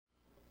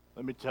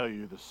Let me tell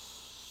you the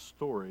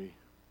story,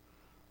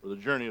 or the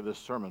journey of this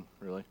sermon,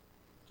 really.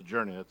 It's a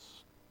journey,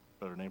 that's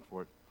a better name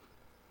for it.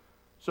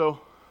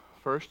 So,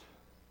 first,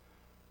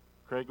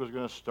 Craig was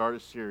going to start a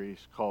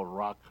series called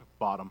Rock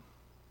Bottom.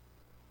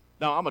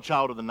 Now, I'm a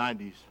child of the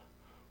 90s,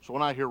 so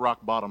when I hear Rock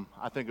Bottom,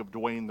 I think of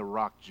Dwayne "The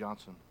Rock"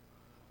 Johnson,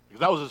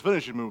 because that was his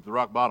finishing move, the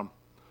Rock Bottom.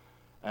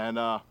 And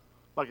I'm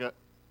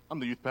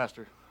the youth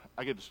pastor.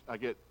 I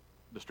get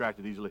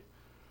distracted easily.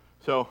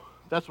 So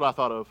that's what I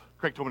thought of.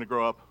 Craig told me to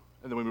grow up,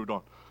 and then we moved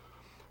on.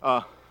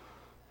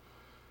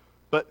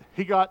 But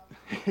he got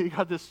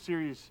this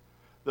series,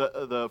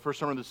 the first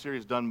sermon of this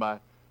series, done by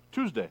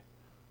Tuesday.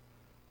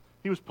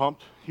 He was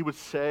pumped. He would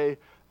say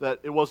that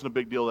it wasn't a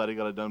big deal that he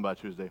got it done by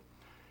Tuesday.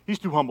 He's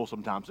too humble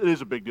sometimes. It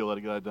is a big deal that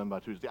he got it done by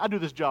Tuesday. I do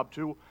this job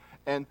too,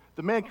 and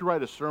the man can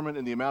write a sermon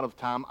in the amount of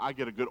time I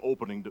get a good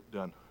opening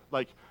done.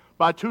 Like,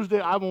 by Tuesday,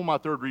 I'm on my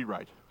third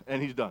rewrite,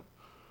 and he's done.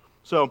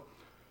 So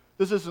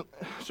this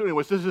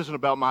isn't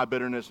about my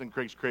bitterness and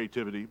Craig's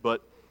creativity,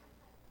 but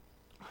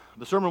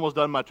the sermon was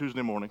done by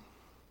Tuesday morning.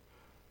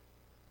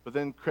 But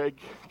then Craig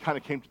kind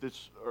of came to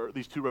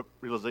these two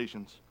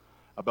realizations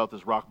about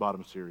this Rock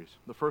Bottom series.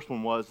 The first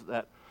one was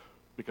that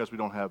because we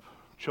don't have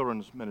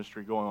children's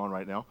ministry going on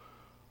right now,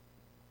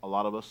 a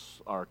lot of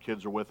us, our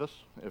kids are with us,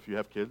 if you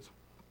have kids,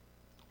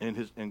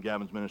 in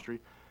Gavin's ministry.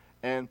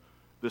 And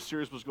this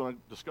series was going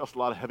to discuss a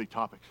lot of heavy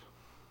topics.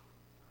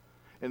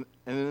 And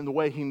in the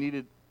way he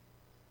needed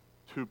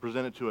to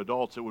present it to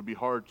adults, it would be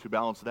hard to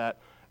balance that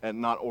and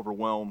not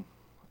overwhelm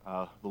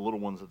the little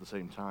ones at the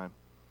same time.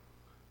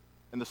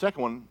 And the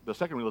second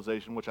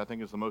realization, which I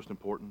think is the most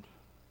important,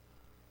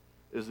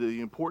 is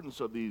the importance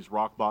of these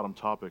rock bottom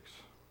topics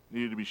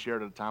needed to be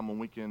shared at a time when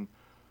we can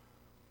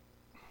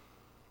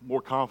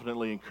more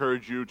confidently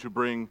encourage you to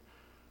bring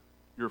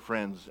your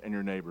friends and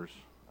your neighbors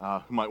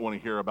who might want to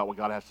hear about what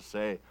God has to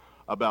say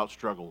about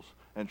struggles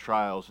and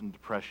trials and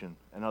depression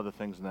and other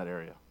things in that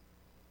area.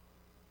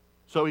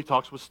 So he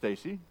talks with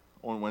Stacy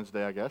on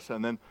Wednesday, I guess,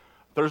 and then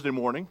Thursday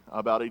morning,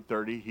 about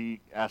 8:30,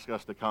 he asked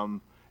us to come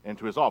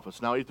into his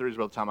office. Now, 8:30 is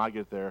about the time I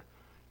get there.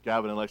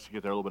 Gavin and Lexi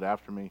get there a little bit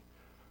after me.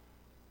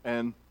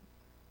 And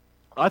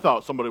I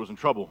thought somebody was in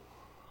trouble,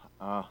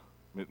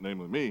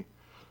 namely me,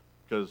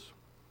 because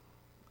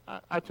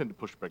I tend to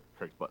push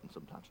Craig's button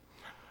sometimes.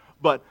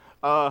 But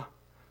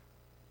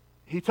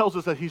he tells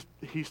us that he's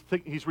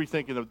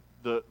rethinking of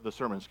the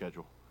sermon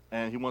schedule,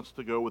 and he wants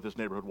to go with this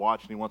neighborhood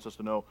watch, and he wants us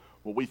to know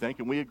what we think,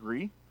 and we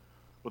agree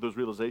with those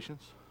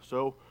realizations.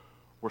 So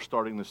we're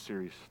starting this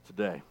series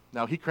today.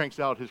 Now, he cranks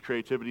out his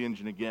creativity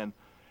engine again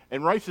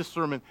and writes this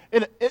sermon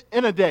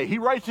in a day. He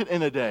writes it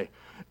in a day.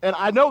 And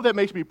I know that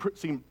makes me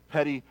seem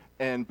petty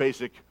and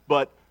basic,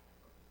 but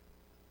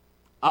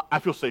I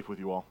feel safe with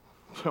you all.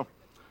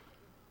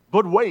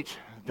 But wait,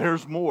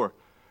 there's more.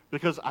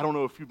 Because I don't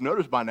know if you've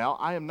noticed by now,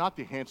 I am not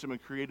the handsome and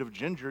creative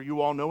ginger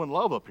you all know and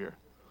love up here.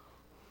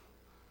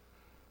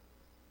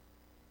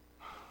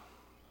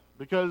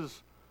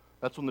 Because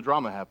that's when the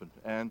drama happened.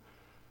 And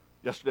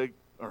yesterday,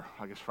 or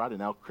I guess Friday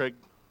now, Craig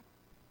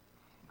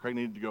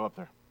needed to go up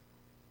there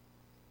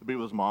to be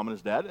with his mom and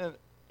his dad, and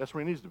that's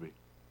where he needs to be.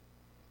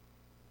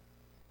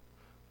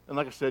 And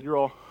like I said,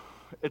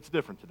 it's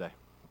different today,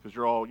 because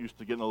you're all used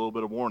to getting a little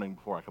bit of warning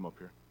before I come up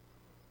here.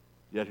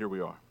 Yet here we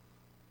are.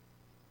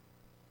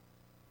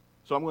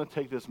 So I'm going to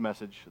take this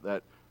message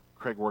that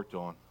Craig worked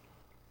on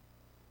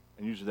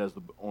and use it as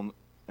the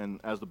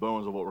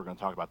bones of what we're going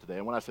to talk about today.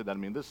 And when I say that, I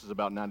mean this is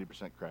about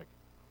 90% Craig.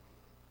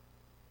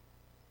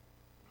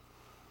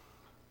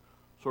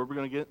 So we're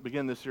going to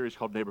begin this series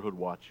called Neighborhood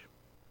Watch.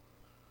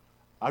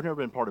 I've never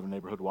been part of a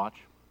neighborhood watch,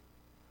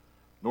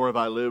 nor have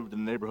I lived in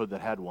a neighborhood that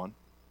had one.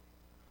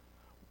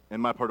 In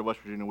my part of West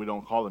Virginia, we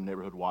don't call them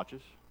neighborhood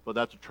watches, but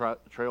that's a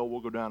trail we'll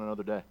go down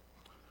another day.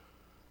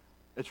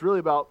 It's really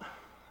about,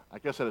 I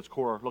guess at its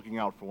core, looking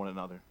out for one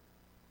another,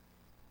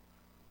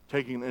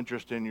 taking an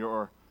interest in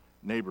your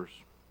neighbors,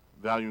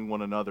 valuing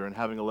one another, and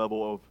having a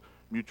level of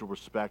mutual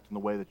respect in the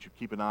way that you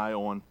keep an eye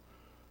on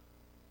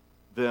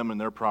them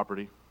and their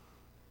property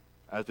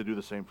as they do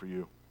the same for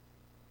you.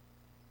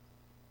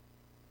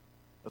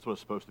 That's what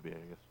it's supposed to be, I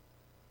guess.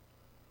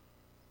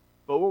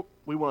 But what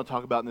we want to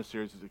talk about in this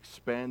series is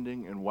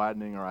expanding and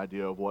widening our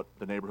idea of what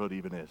the neighborhood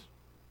even is,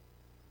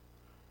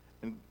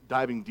 and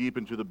diving deep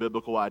into the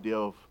biblical idea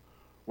of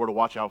where to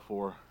watch out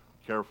for,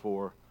 care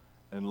for,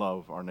 and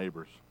love our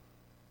neighbors.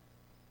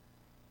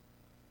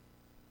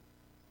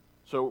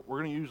 So we're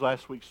going to use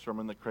last week's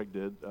sermon that Craig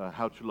did,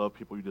 How to Love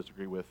People You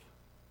Disagree With.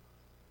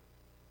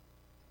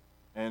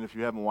 And if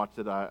you haven't watched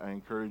it, I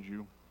encourage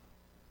you,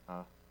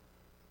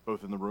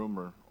 both in the room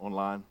or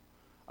online,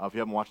 if you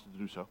haven't watched it,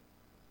 to do so.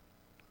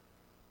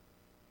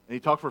 And he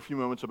talked for a few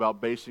moments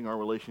about basing our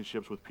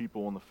relationships with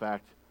people on the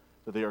fact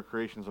that they are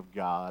creations of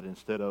God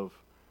instead of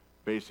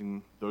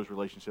basing those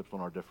relationships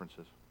on our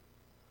differences.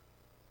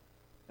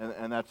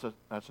 And that's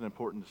an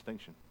important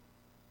distinction.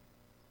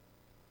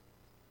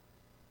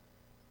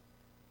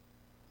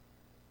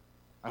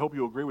 I hope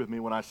you agree with me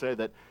when I say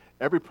that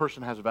every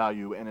person has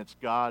value and it's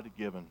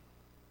God-given.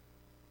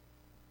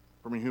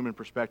 From a human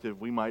perspective,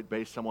 we might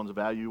base someone's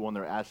value on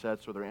their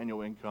assets or their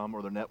annual income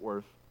or their net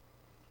worth.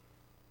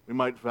 We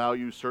might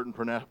value certain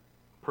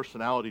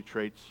personality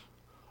traits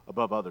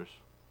above others.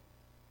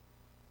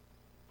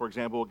 For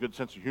example, a good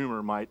sense of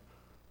humor might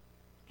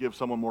give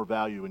someone more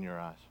value in your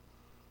eyes.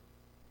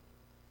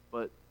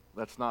 But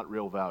that's not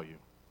real value.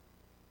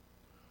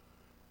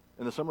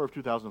 In the summer of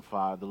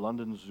 2005, the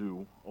London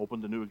Zoo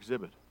opened a new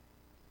exhibit.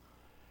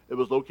 It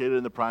was located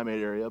in the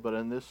primate area, but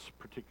in this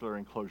particular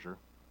enclosure,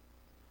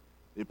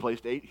 they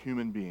placed 8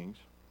 human beings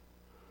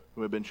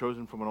who had been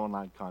chosen from an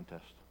online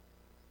contest.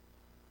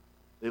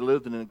 They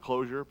lived in an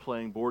enclosure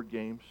playing board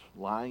games,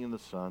 lying in the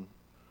sun,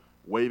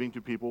 waving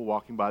to people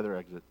walking by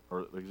their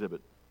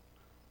exhibit.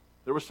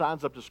 There were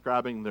signs up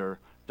describing their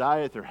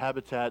diet, their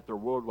habitat, their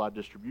worldwide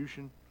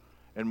distribution,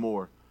 and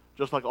more,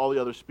 just like all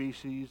the other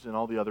species and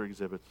all the other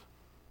exhibits.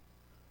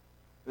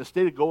 The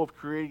stated goal of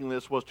creating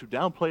this was to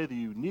downplay the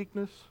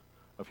uniqueness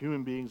of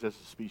human beings as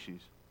a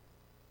species.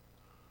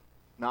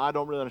 Now, I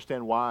don't really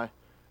understand why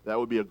that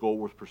would be a goal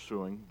worth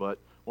pursuing, but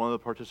one of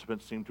the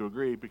participants seemed to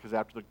agree because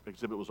after the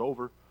exhibit was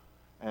over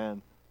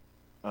and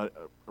a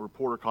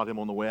reporter caught him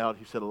on the way out,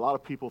 he said, a lot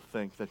of people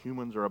think that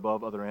humans are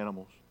above other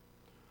animals.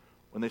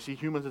 When they see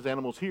humans as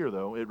animals here,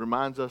 though, it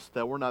reminds us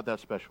that we're not that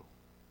special.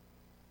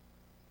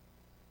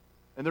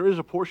 And there is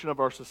a portion of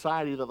our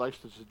society that likes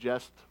to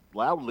suggest,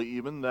 loudly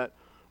even, that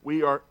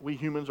we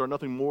humans are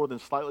nothing more than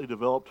slightly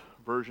developed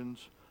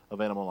versions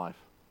of animal life.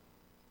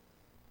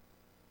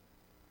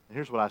 And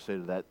here's what I say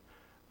to that.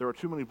 There are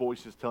too many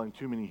voices telling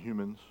too many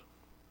humans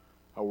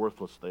how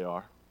worthless they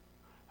are,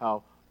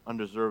 how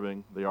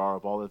undeserving they are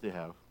of all that they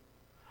have,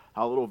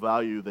 how little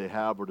value they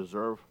have or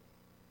deserve.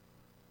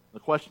 The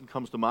question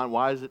comes to mind,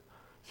 why has it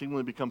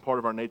seemingly become part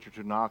of our nature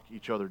to knock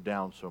each other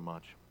down so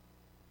much?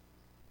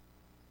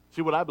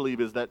 See, what I believe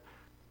is that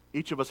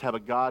each of us have a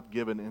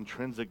God-given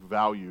intrinsic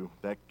value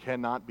that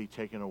cannot be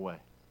taken away.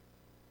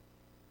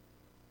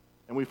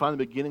 And we find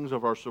the beginnings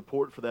of our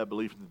support for that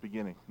belief in the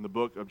beginning. In the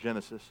book of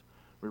Genesis,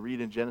 we read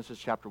in Genesis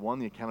chapter 1,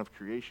 the account of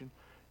creation,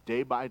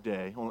 day by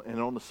day. And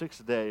on the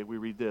 6th day, we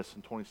read this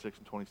in 26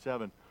 and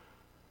 27.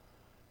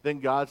 Then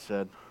God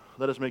said,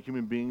 let us make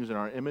human beings in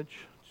our image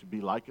to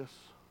be like us.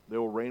 They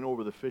will reign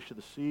over the fish of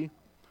the sea,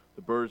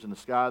 the birds in the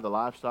sky, the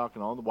livestock,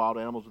 and all the wild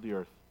animals of the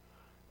earth,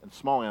 and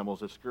small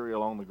animals that scurry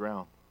along the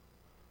ground.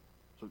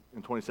 So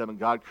in 27,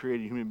 God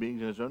created human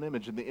beings in his own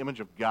image. In the image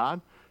of God,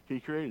 he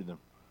created them.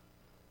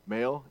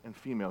 Male and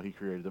female, he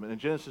created them. And in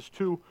Genesis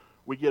 2,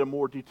 we get a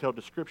more detailed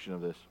description of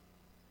this.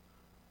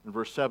 In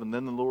verse 7,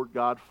 then the Lord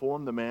God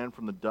formed the man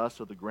from the dust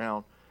of the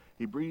ground.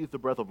 He breathed the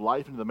breath of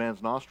life into the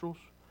man's nostrils,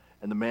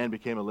 and the man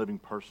became a living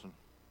person.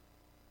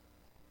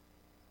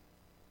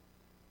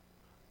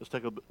 Let's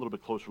take a little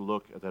bit closer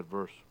look at that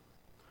verse.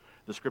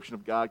 Description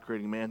of God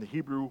creating man. The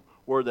Hebrew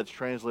word that's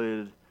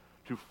translated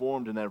to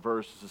formed in that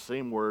verse is the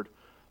same word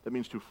that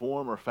means to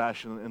form or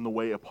fashion in the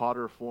way a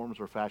potter forms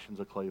or fashions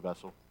a clay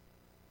vessel.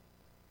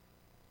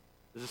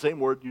 It's the same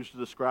word used to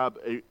describe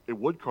a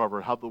wood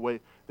carver, how the way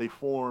they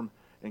form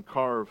and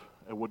carve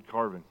a wood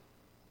carving.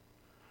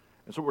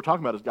 And so what we're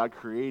talking about is God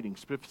creating,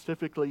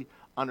 specifically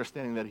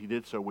understanding that he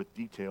did so with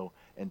detail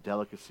and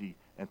delicacy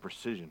and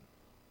precision.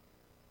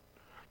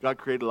 God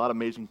created a lot of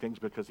amazing things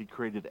because he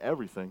created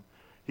everything.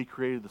 He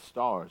created the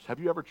stars. Have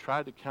you ever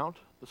tried to count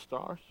the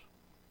stars?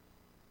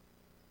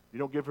 You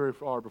don't get very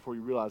far before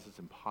you realize it's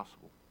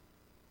impossible.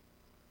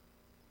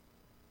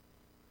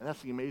 And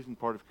that's the amazing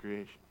part of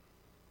creation.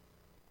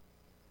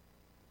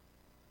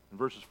 In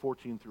verses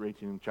 14 through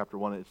 18 in chapter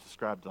 1, it's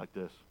described like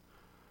this.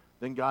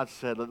 Then God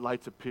said, let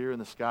lights appear in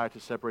the sky to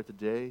separate the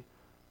day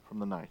from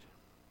the night.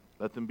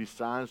 Let them be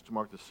signs to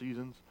mark the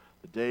seasons,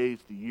 the days,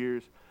 the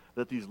years.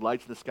 Let these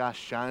lights in the sky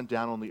shine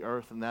down on the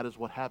earth, and that is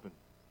what happened.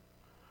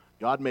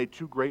 God made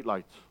 2 great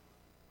lights,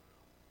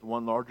 the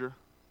one larger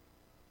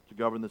to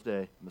govern the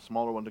day, and the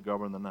smaller one to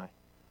govern the night.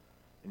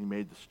 And he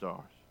made the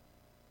stars.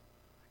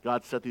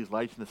 God set these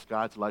lights in the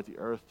sky to light the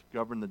earth, to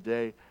govern the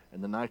day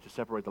and the night, to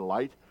separate the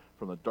light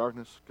from the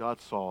darkness. God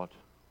saw it,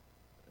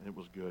 and it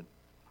was good.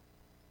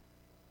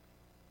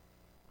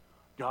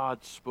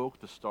 God spoke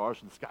the stars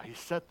in the sky. He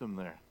set them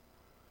there.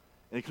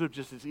 And he could have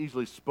just as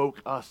easily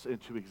spoke us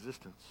into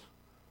existence.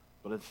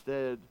 But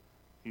instead,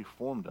 he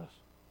formed us.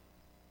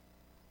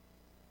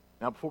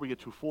 Now, before we get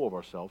too full of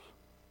ourselves,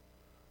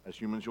 as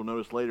humans, you'll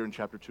notice later in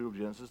chapter 2 of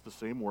Genesis, the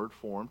same word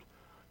formed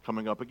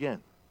coming up again,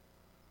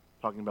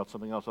 talking about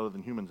something else other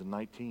than humans in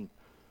 19.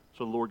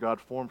 So the Lord God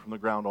formed from the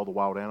ground all the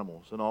wild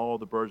animals and all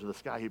the birds of the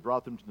sky. He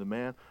brought them to the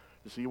man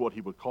to see what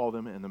he would call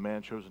them, and the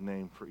man chose a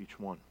name for each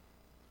one.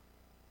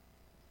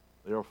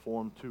 They are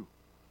formed too.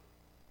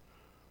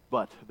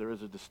 But there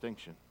is a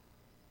distinction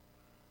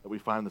that we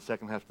find in the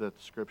second half of that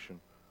description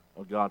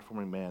of God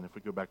forming man. If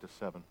we go back to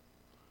 7.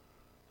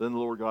 Then the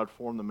Lord God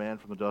formed the man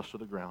from the dust of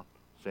the ground.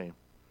 Same.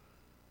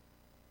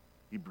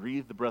 He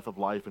breathed the breath of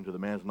life into the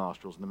man's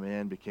nostrils, and the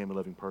man became a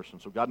living person.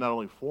 So God not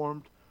only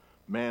formed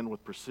man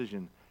with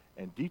precision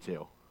and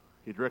detail,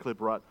 he directly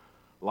brought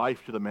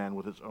life to the man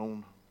with his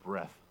own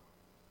breath.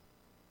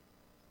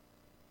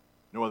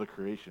 No other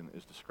creation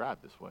is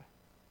described this way.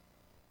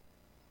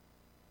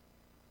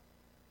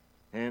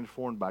 and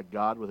formed by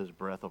God with his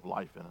breath of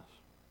life in us.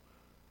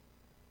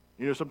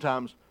 You know,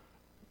 sometimes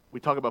we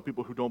talk about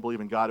people who don't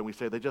believe in God, and we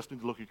say they just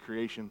need to look at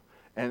creation,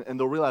 and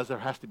they'll realize there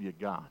has to be a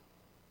God.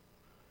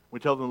 We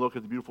tell them to look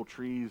at the beautiful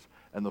trees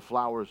and the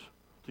flowers,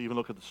 to even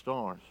look at the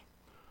stars.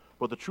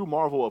 But the true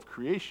marvel of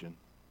creation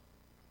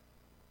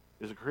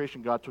is a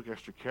creation God took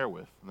extra care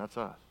with, and that's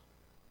us.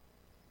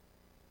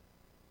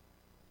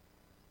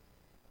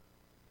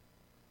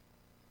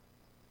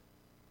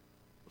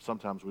 But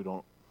sometimes we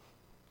aren't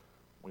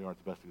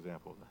the best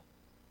example of that.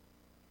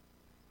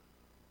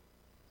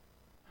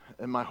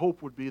 And my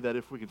hope would be that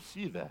if we could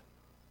see that,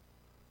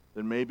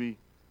 then maybe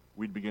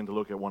we'd begin to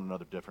look at one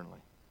another differently.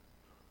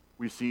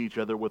 We see each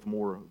other with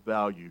more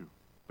value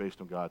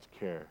based on God's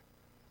care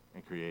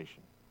and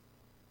creation.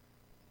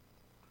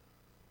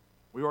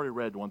 We already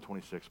read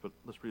 126, but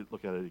let's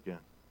look at it again.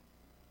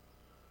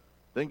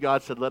 Then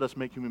God said, "Let us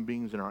make human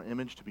beings in our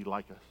image to be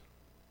like us.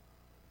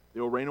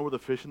 They will reign over the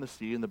fish in the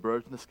sea and the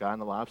birds in the sky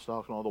and the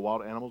livestock and all the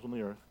wild animals on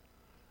the earth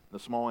and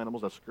the small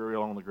animals that scurry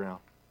along the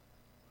ground."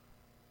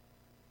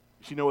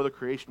 You see, no other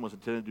creation was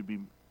intended to be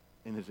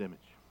in his image,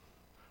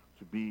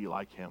 to be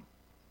like him.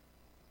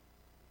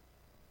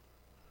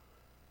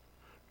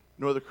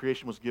 No other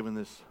creation was given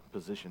this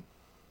position,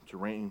 to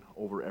reign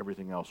over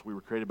everything else. We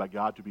were created by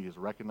God to be his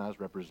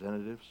recognized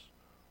representatives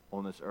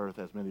on this earth,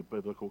 as many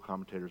biblical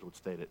commentators would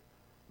state it,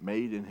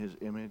 made in his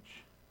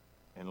image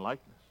and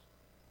likeness.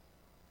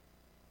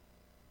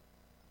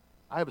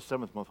 I have a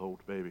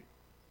 7-month-old baby.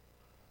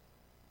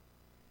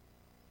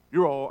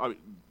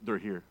 They're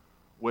here,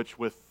 which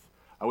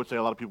I would say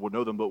a lot of people would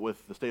know them, but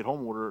with the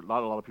stay-at-home order,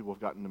 not a lot of people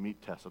have gotten to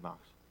meet Tessa Knox.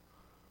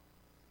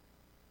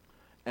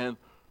 And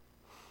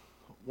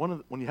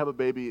when you have a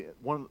baby,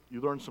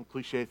 you learn some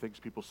cliche things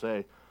people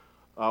say.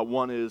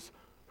 One is,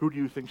 who do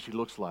you think she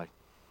looks like?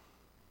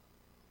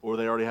 Or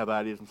they already have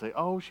ideas and say,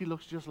 oh, she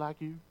looks just like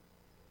you.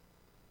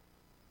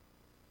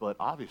 But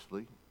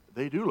obviously,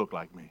 they do look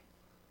like me.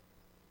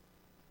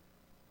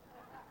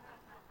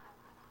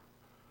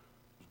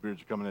 Those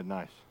beards are coming in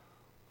nice.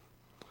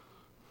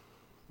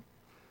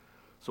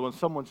 So when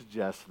someone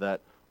suggests that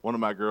one of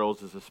my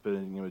girls is a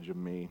spitting image of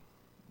me,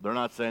 they're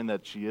not saying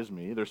that she is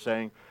me. They're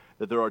saying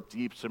that there are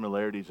deep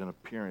similarities in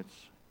appearance,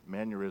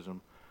 mannerism,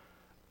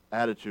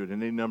 attitude,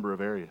 in any number of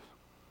areas.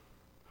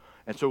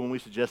 And so when we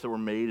suggest that we're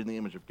made in the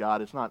image of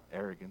God, it's not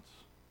arrogance.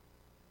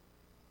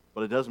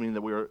 But it does mean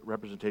that we are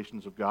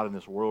representations of God in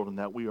this world, and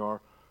that we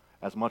are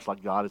as much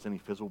like God as any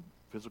physical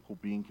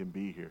being can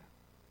be here.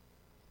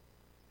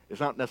 It's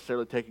not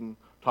necessarily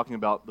talking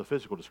about the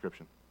physical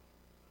description.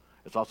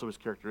 It's also his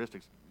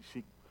characteristics. You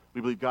see,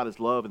 we believe God is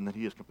love and that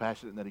he is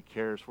compassionate and that he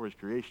cares for his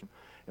creation.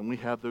 And we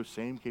have those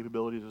same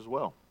capabilities as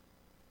well.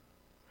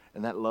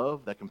 And that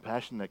love, that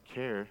compassion, that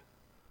care,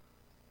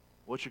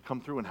 what should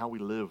come through in how we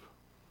live,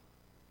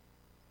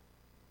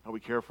 how we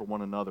care for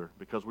one another,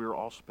 because we are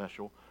all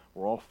special.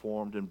 We're all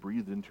formed and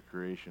breathed into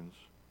creations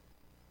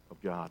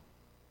of God.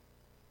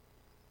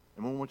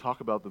 And when we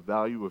talk about the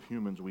value of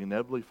humans, we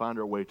inevitably find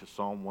our way to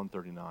Psalm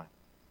 139.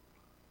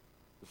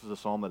 This is a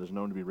psalm that is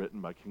known to be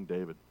written by King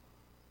David.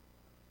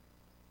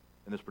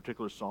 In this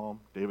particular psalm,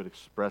 David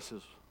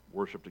expresses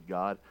worship to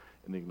God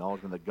and the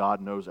acknowledgement that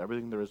God knows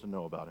everything there is to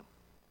know about him.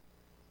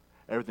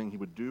 Everything he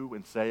would do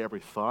and say, every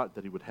thought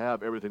that he would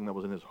have, everything that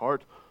was in his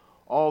heart,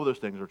 all of those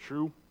things are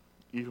true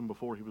even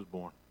before he was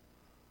born.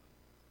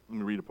 Let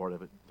me read a part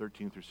of it,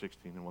 13 through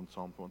 16 in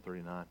Psalm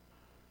 139.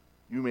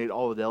 You made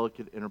all the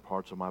delicate inner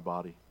parts of my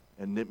body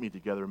and knit me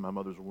together in my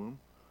mother's womb.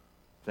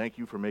 Thank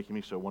you for making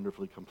me so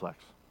wonderfully complex.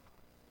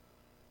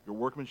 Your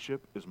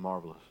workmanship is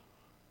marvelous.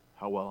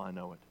 How well I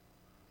know it.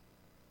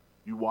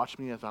 You watched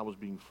me as I was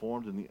being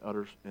formed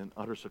in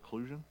utter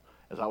seclusion.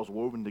 As I was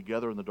woven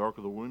together in the dark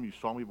of the womb, you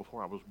saw me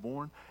before I was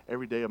born.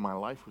 Every day of my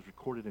life was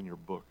recorded in your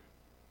book.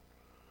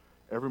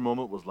 Every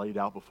moment was laid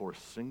out before a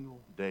single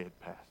day had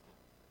passed.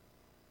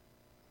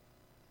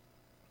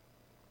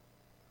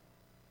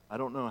 I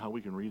don't know how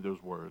we can read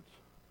those words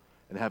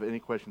and have any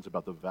questions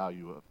about the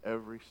value of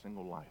every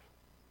single life,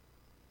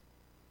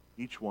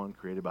 each one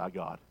created by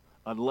God,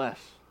 unless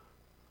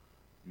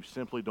you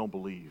simply don't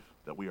believe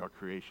that we are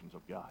creations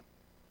of God.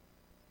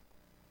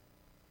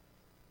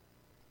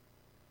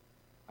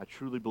 I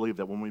truly believe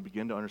that when we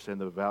begin to understand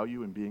the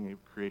value in being a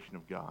creation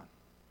of God,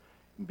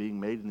 in being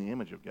made in the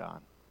image of God,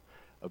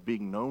 of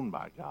being known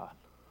by God,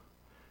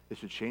 it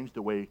should change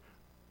the way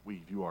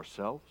we view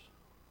ourselves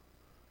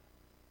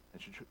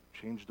and should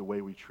change the way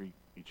we treat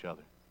each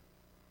other,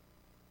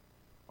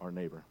 our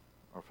neighbor,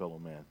 our fellow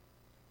man.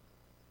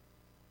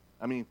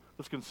 I mean,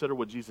 let's consider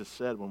what Jesus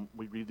said when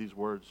we read these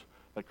words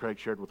that Craig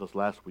shared with us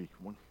last week.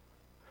 When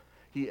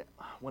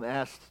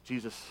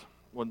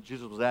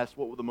Jesus was asked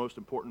what the most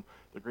important,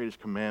 the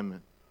greatest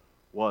commandment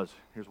was,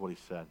 here's what he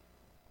said.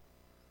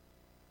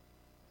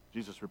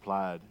 Jesus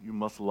replied, you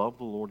must love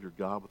the Lord your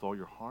God with all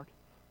your heart,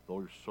 with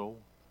all your soul,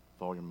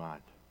 with all your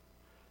mind.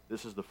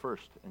 This is the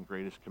first and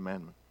greatest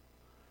commandment.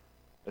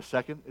 A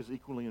second is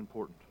equally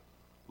important.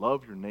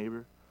 Love your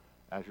neighbor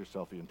as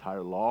yourself. The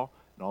entire law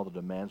and all the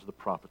demands of the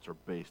prophets are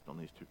based on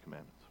these two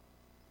commandments.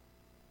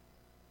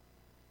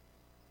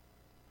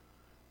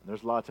 And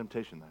there's a lot of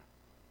temptation there.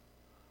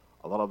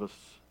 A lot of us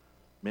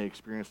may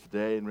experience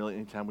today, and really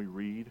anytime we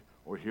read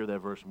or hear that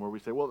verse where we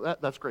say, well,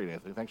 that's great,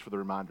 Anthony. Thanks for the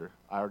reminder.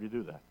 I already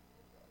do that.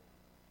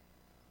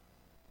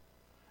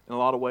 In a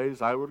lot of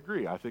ways, I would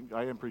agree. I think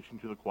I am preaching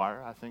to the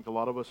choir. I think a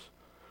lot of us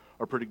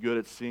are pretty good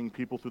at seeing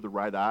people through the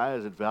right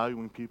eyes, at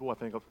valuing people. I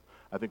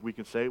think we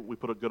can say we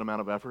put a good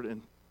amount of effort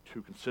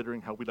into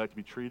considering how we'd like to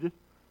be treated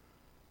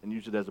and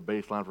use it as a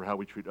baseline for how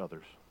we treat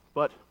others.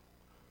 But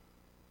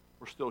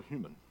we're still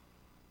human.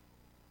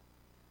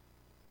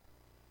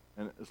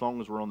 And as long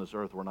as we're on this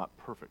earth, we're not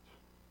perfect.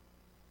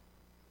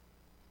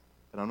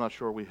 And I'm not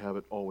sure we have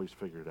it always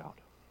figured out.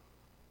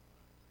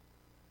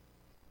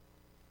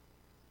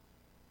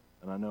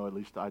 And I know at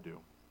least I do.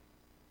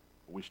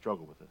 But we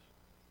struggle with this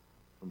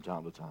from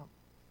time to time.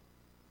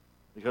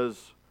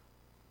 Because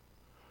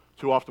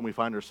too often we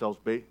find ourselves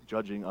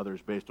judging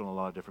others based on a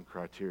lot of different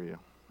criteria.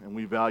 And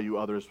we value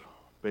others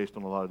based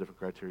on a lot of different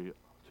criteria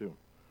too.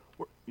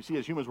 You see,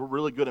 as humans, we're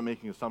really good at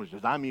making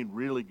assumptions. I mean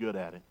really good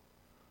at it.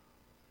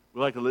 We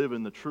like to live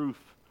in the truth,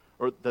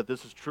 or that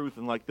this is truth,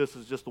 and like this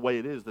is just the way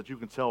it is, that you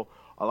can tell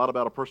a lot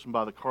about a person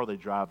by the car they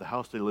drive, the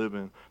house they live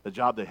in, the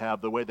job they have,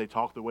 the way they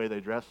talk, the way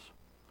they dress,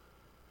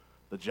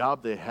 the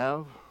job they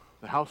have,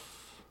 the house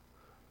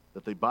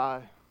that they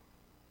buy,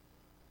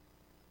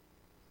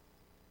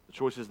 the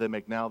choices they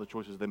make now, the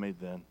choices they made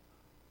then,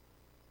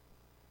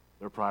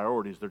 their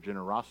priorities, their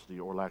generosity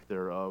or lack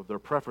thereof, their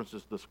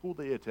preferences, the school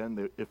they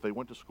attend, if they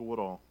went to school at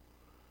all,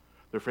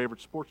 their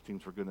favorite sports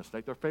teams, for goodness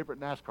sake, their favorite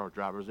NASCAR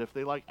drivers, if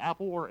they like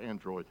Apple or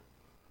Android,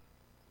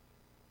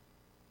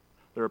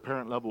 their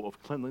apparent level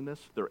of cleanliness,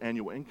 their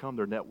annual income,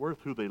 their net worth,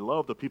 who they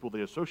love, the people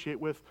they associate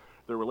with,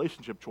 their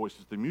relationship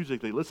choices, the music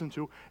they listen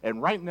to,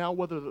 and right now,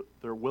 whether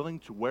they're willing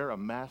to wear a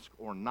mask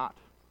or not.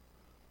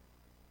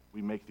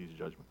 We make these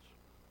judgments.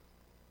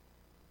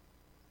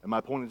 And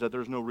my point is that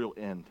there's no real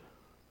end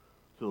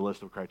to the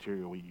list of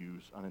criteria we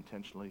use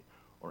unintentionally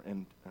or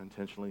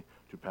unintentionally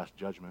to pass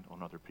judgment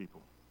on other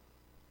people.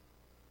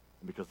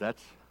 And because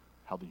that's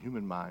how the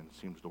human mind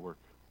seems to work.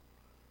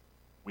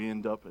 We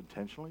end up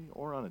intentionally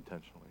or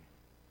unintentionally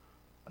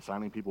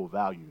assigning people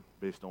value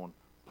based on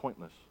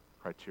pointless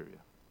criteria.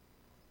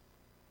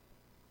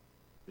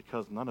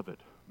 Because none of it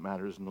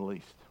matters in the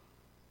least.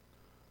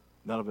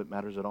 None of it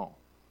matters at all.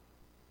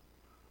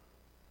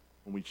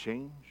 When we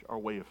change our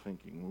way of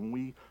thinking, when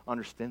we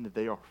understand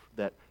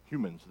that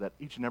humans, that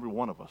each and every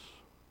one of us,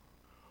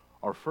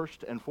 are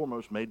first and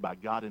foremost made by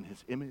God in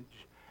His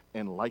image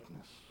and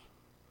likeness.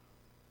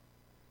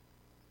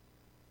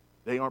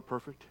 They aren't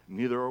perfect,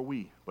 neither are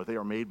we, but they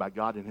are made by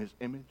God in His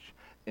image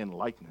and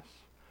likeness.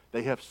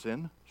 They have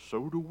sinned,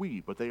 so do we,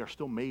 but they are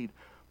still made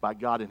by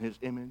God in His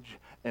image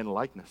and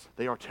likeness.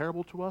 They are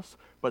terrible to us,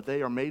 but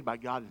they are made by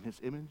God in His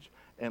image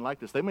and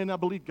likeness. They may not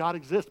believe God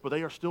exists, but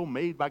they are still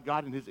made by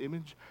God in His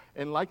image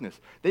and likeness.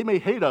 They may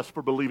hate us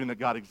for believing that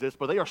God exists,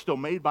 but they are still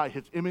made by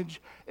His image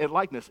and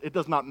likeness. It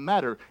does not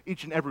matter.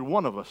 Each and every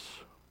one of us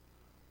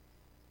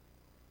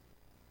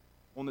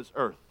on this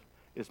earth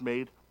is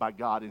made by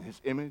God in His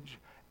image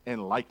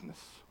and likeness.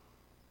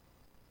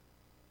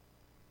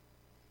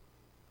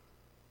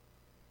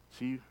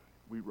 See,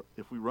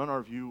 if we run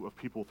our view of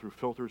people through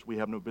filters we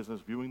have no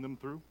business viewing them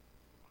through,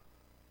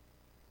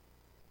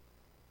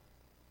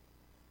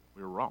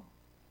 we're wrong.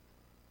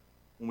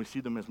 When we see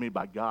them as made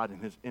by God in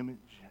His image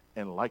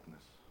and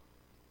likeness,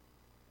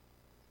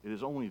 it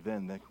is only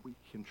then that we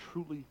can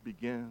truly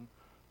begin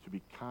to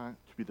be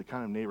the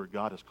kind of neighbor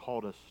God has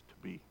called us to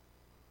be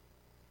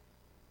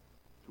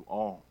to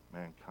all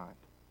mankind.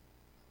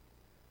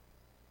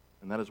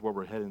 And that is where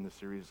we're headed in this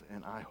series,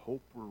 and I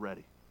hope we're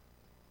ready.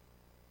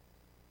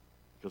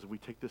 Because if we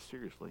take this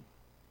seriously,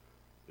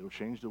 it'll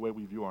change the way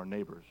we view our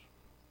neighbors,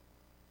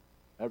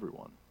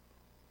 everyone,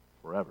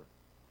 forever.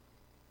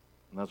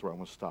 And that's where I'm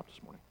going to stop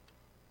this morning.